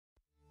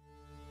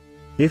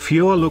If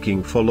you're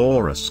looking for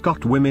Laura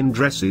Scott women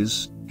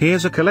dresses,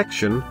 here's a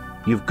collection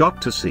you've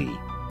got to see.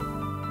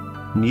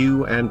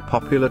 New and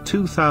popular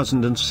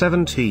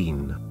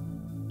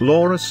 2017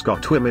 Laura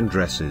Scott women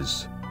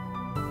dresses.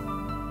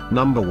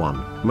 Number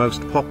 1,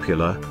 most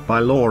popular, by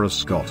Laura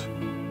Scott.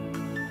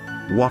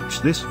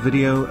 Watch this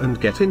video and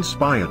get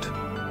inspired.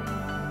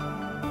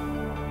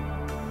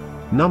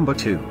 Number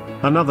 2,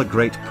 another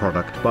great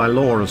product by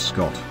Laura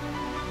Scott.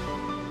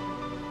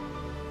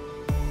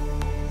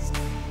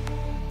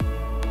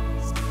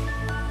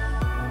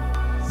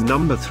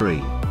 Number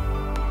 3.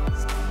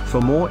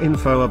 For more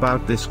info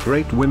about this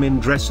great women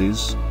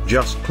dresses,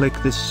 just click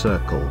this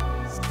circle.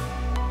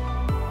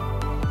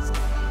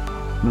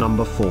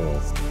 Number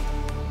 4.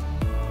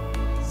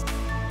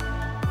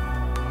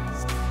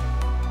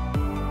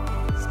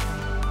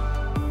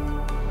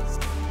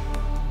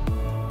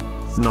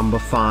 Number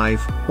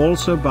 5,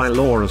 also by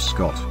Laura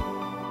Scott.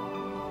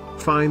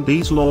 Find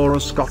these Laura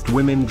Scott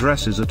women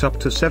dresses at up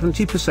to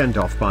 70%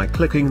 off by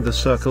clicking the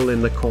circle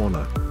in the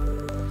corner.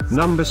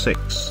 Number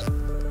 6.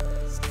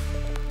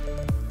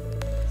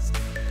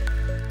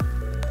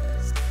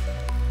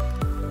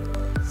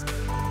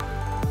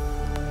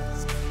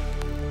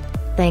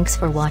 Thanks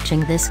for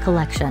watching this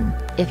collection.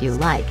 If you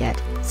like it,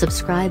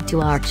 subscribe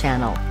to our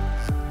channel.